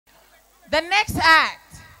The next act.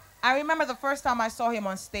 I remember the first time I saw him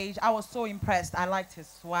on stage, I was so impressed. I liked his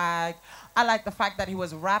swag. I liked the fact that he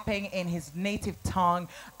was rapping in his native tongue.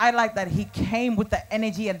 I liked that he came with the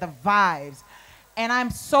energy and the vibes. And I'm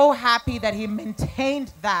so happy that he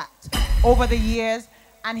maintained that over the years.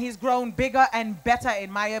 And he's grown bigger and better,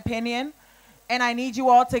 in my opinion. And I need you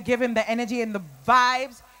all to give him the energy and the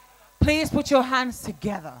vibes. Please put your hands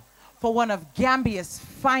together for one of Gambia's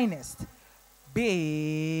finest.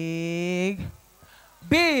 Big.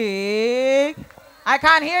 I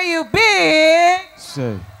can't hear you. Big.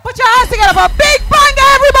 Say. Put your hands together for Big Banga,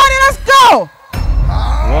 everybody. Let's go.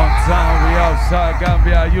 One time we outside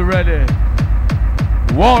Gambia. Are you ready?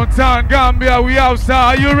 One time Gambia. We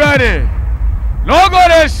outside. Are you ready? No go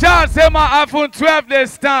to shot. Say my iPhone 12 they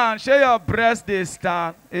stand. Show your breast they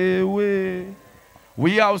stand. Away.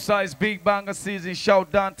 We outside. It's Big Banga season. Shout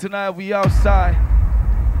down tonight. We outside.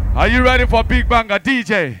 Are you ready for Big Banga,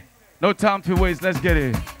 DJ? No time for waste, let's get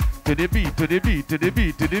it. To the beat, to the beat, to the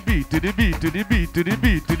beat, to the beat, to the beat, to the beat, to the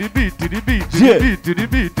beat, to the beat, to the beat, to the beat, to the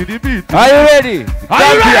beat, to the beat. Are you ready? Are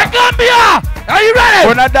you ready, Gambia? Are you ready?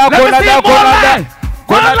 More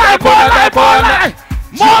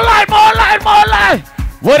light.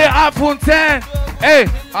 What the iPhone 10? Hey,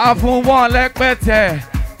 iPhone 1 like better.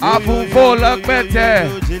 iPhone 4 like better.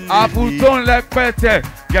 iPhone 2 like better.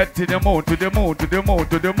 Get to the moon, to the moon, to the moon,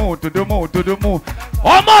 to the moon, to the moon, to the moon.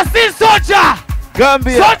 Almost in Soja!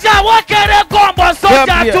 Gambia! Soja, what can they come? But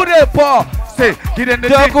Soja to the paw! Say, get in the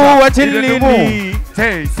dick.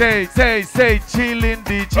 Say, chillin'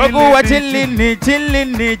 the, chillin'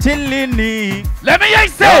 Let me hear you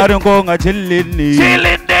say.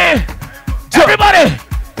 Chillin' the. Everybody.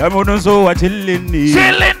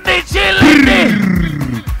 Chillin' the.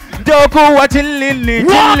 Doku wa chillini,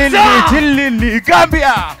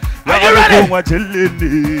 Gambia. Are you ready? One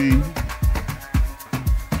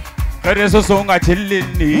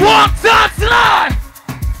time tonight.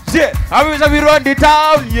 Yeah, I wish we run the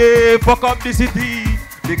town, yeah, fuck up the city.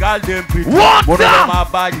 The girl them pretty. One time.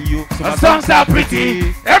 The songs are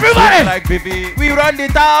pretty. Everybody. Like baby, we run the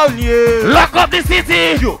town, yeah. Lock up the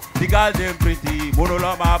city. Yo, the girl them pretty. One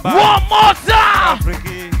more time.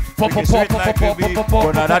 Let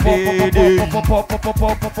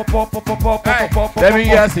me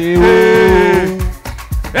just say,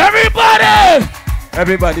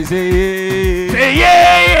 everybody say,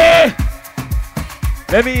 yeah.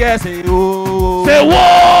 Let me just say, oh, say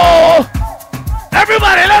whoa.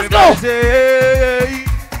 Everybody, let's go. Say,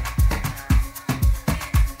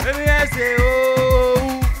 let me just say,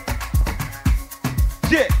 oh,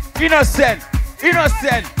 yeah, innocent,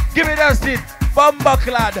 give me that shit. Bamba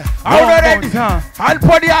clad. I'm ready. I'll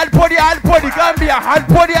put it, Gambia. I'll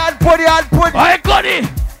put it. I got it.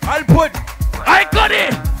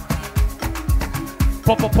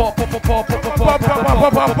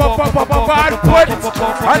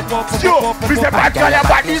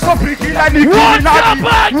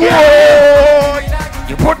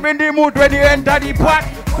 You put me in the mood when you enter the pot.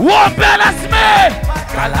 One balance man.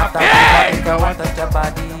 Hey.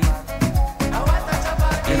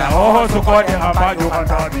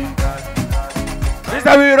 This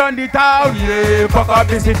time we run the town, yeah, fuck up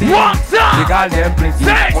the city. One time. The girls them pretty.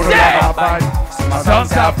 Say. My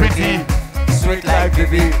songs are pretty. Sweet like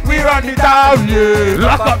baby. We run the town, yeah.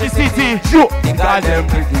 Lock up the city. Sure. The girls them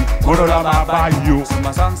pretty.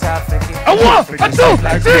 My songs are pretty. A 1, a 2,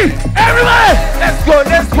 3. Everybody. Let's go.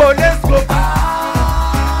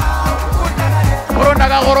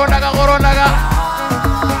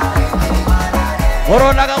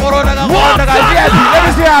 Goronaga.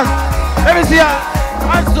 Let me see her.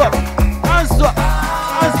 Hands up.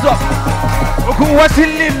 Okay, what's in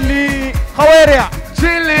Lily? How are you?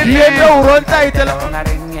 Chillin'. Run title.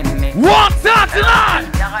 One time tonight.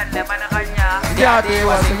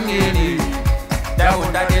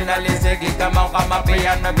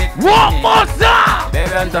 One more time.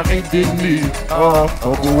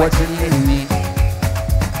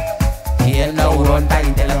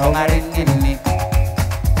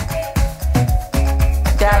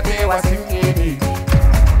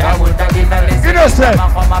 Innocent.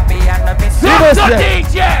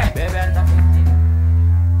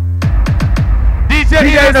 DJ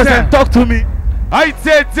Innocent, talk to me. I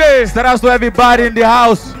said, Shout out to everybody in the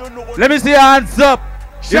house. Let me see your hands up.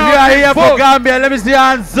 If you are here for Gambia, let me see your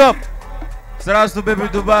hands up. Shout out to baby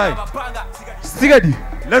Dubai. Sigadi,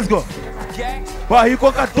 let's go. But he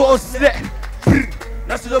could cut those.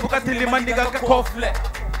 Let's do the Limandiga Kofle.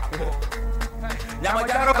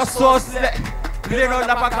 Yamajaro sauce. Pleno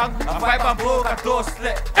la pakang, a 5 and 4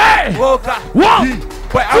 Hey! 1,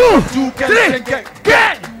 2, 3,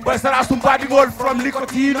 get! Boy, Sarah somebody gold from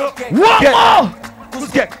Nicotino. One more.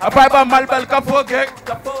 Who's gang? A Bible Malbel Capo gang.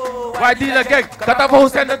 Why did the gang? Katabo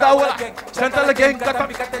send the Dawala. Central gang.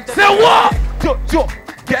 Say what? Yo.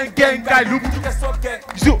 Gang guy look.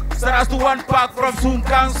 Yo. Sarah's to one pack from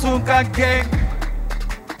Sunkan gang.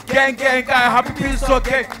 Gang guy happy piece so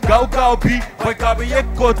gang. Go be. Boy Gabi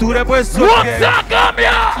Eko to the boys so gang. What's up,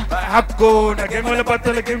 Gambia? Hakko na gang wala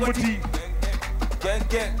battle gang muti.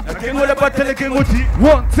 Gang wala battle gang muti.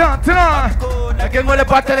 One time tonight. Na gang wala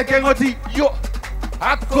battle gang muti. Yo.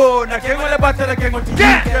 Hakko na gang wala battle gang muti.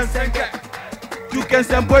 You can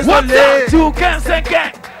send boys One time, two can send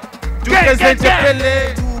gang. Gang.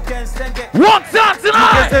 One time tonight. You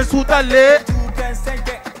can send Sutale.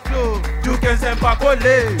 You can send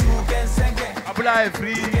Pakole. Abla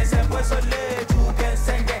free.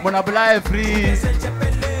 Mon abla free.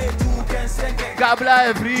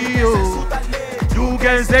 Gabla free yo. You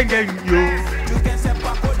can send yo.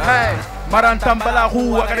 Hey, Marantambala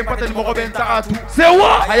who are going to Mokobentatu. Say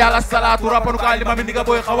what? Ayala Salatu Rapanuka Mamiga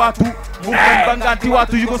Boy Kawatu. Mukanga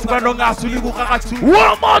Tiwatu Yugoslavia Sulibu Kakatu.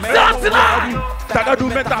 One more time tonight. Tagadu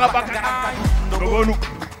Metabaka.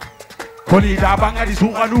 Kolida Banga di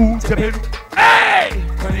Suganu. Hey!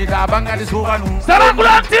 Kolida Banga di Suganu.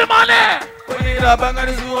 Sarangula Timane. Kolida Banga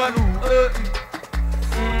di Suganu.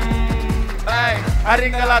 Hey,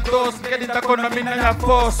 Aringala dos, Kedita Konamina ya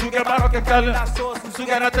force, Suga Baroka Kala,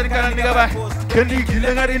 Suga Natarika Nigaba, Kelly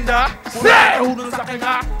Gilangarinda, Uno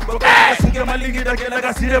Sakanga, Suga Malingi, the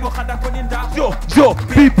Galagasire Bokata Koninda, Joe,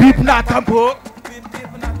 beep Natampo,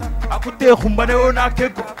 Akute Humbaneona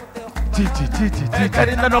Keko,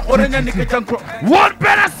 Karina no Korena Nikatanko, One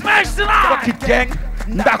better smash tonight. Pocket Gang,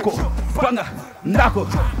 Ndako, Banga, Ndako,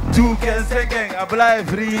 two can say gang, a blind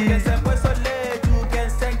free.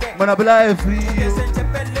 Man, I believe free.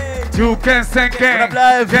 You can sing gang. Man,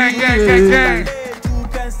 I believe Gang.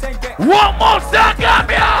 One more time,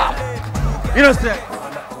 Gambia. You know, sir.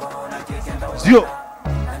 Zio.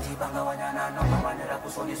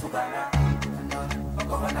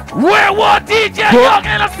 Where was DJ Young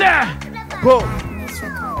Innocent? Go.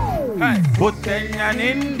 Hey. Botenya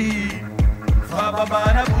nindi. Baba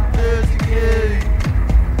bana butezike.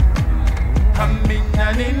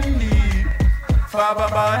 Kaminya nindi. Faba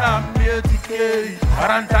bana mietike,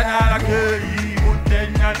 arantanya la kei,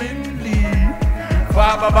 butenya nindi.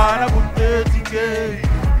 Faba bana butetike,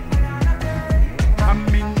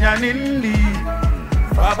 aminya nindi.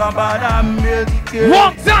 Faba bana mietike.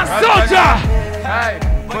 One time soldier. Hey,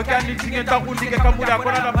 wakani tinge takundike kamuda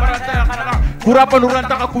kona na barata ya kanana. Kurapa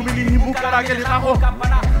nuranta kakumili himuka la keli kako.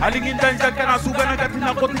 Alinginda njaka na suga na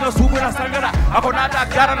katina kotina suga na sangara. Ako nata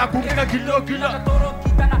gara na kumika kilo.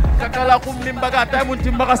 Kakala kumlimbaga tayo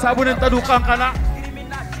timbaga sabon ng tadukan kana.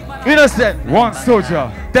 Innocent. One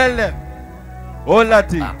soldier. Tell them. Hola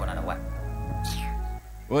T.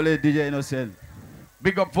 Ole DJ Innocent.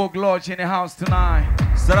 Big up Vogue Lodge in the house tonight.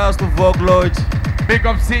 Shout to Vogue Lodge. Big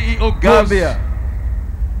up CEO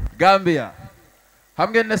Gambia.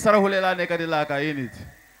 I'm getting the Sarahulela Nekadilaka in it.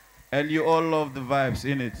 And you all love the vibes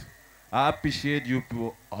in it. I appreciate you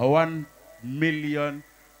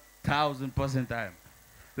 1,000,000% time.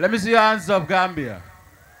 Let me see your hands up, Gambia.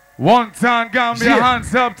 One time, Gambia, Yeah.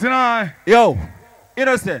 hands up tonight. Yo,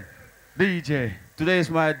 Innocent. DJ. Today is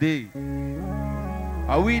my day.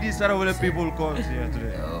 Are we the Sarawale people called here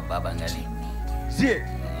today? Oh, Baba Ngali. Yeah.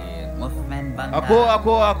 Movement Banga. Ako.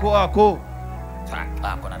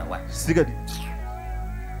 Ako na what? Sigadi.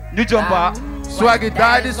 New jumper. Swaggy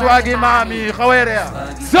daddy, swaggy mommy. Khawerea.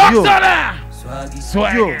 Soxana!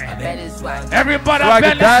 Swaggy. Everybody Swaggy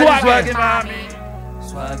belly daddy, swaggy. swaggy mommy.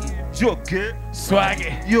 Joke.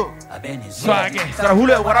 Swaggy. Yo. Swaggy.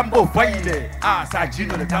 Sarahule warambo faile. Sa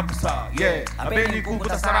jino le kapusa. Yeah. Abeni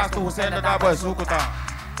kubuta sarasto Hussein da boy sukuta.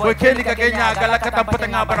 Boy Kenny ka Kenya galakata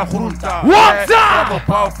patanga para khurunta. One time.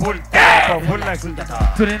 Powerful. Powerful like sunta.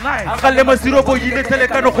 To the night. Akale masiro bo yile tele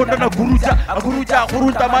kano khonda na guruja. Guruja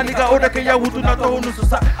khurunta maniga oda ke ya wutu na to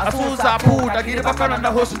nususa. Asusa puta gire bakana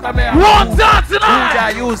na hosuta me. One time tonight. Uja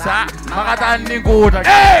yusa. Makata ninguda.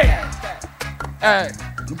 Hey! Hey,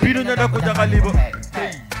 Pino na ko jaga libo.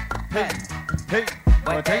 Hey.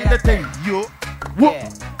 Watay na tay yo. Wo.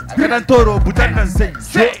 Kanan toro butan nan say.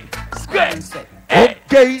 Say. Square.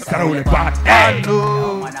 Okay, Sarawale bad.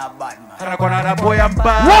 Ano. Kana kona na boy am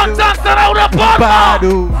bad. One time, Sarawale bad.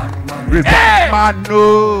 Hey!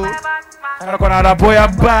 Mano. Kana kona na boy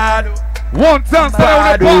am bad. One time,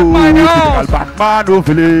 Sarawale bad, my house. Batman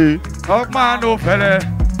fele. Hawkman no fele.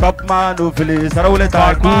 Top man fele. Sarawale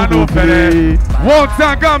Hawkman no taku fele. One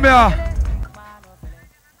time, Gambia.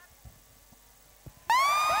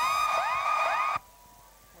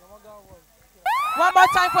 One more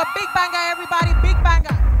time for Big Banga, everybody. Big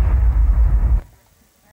Banga.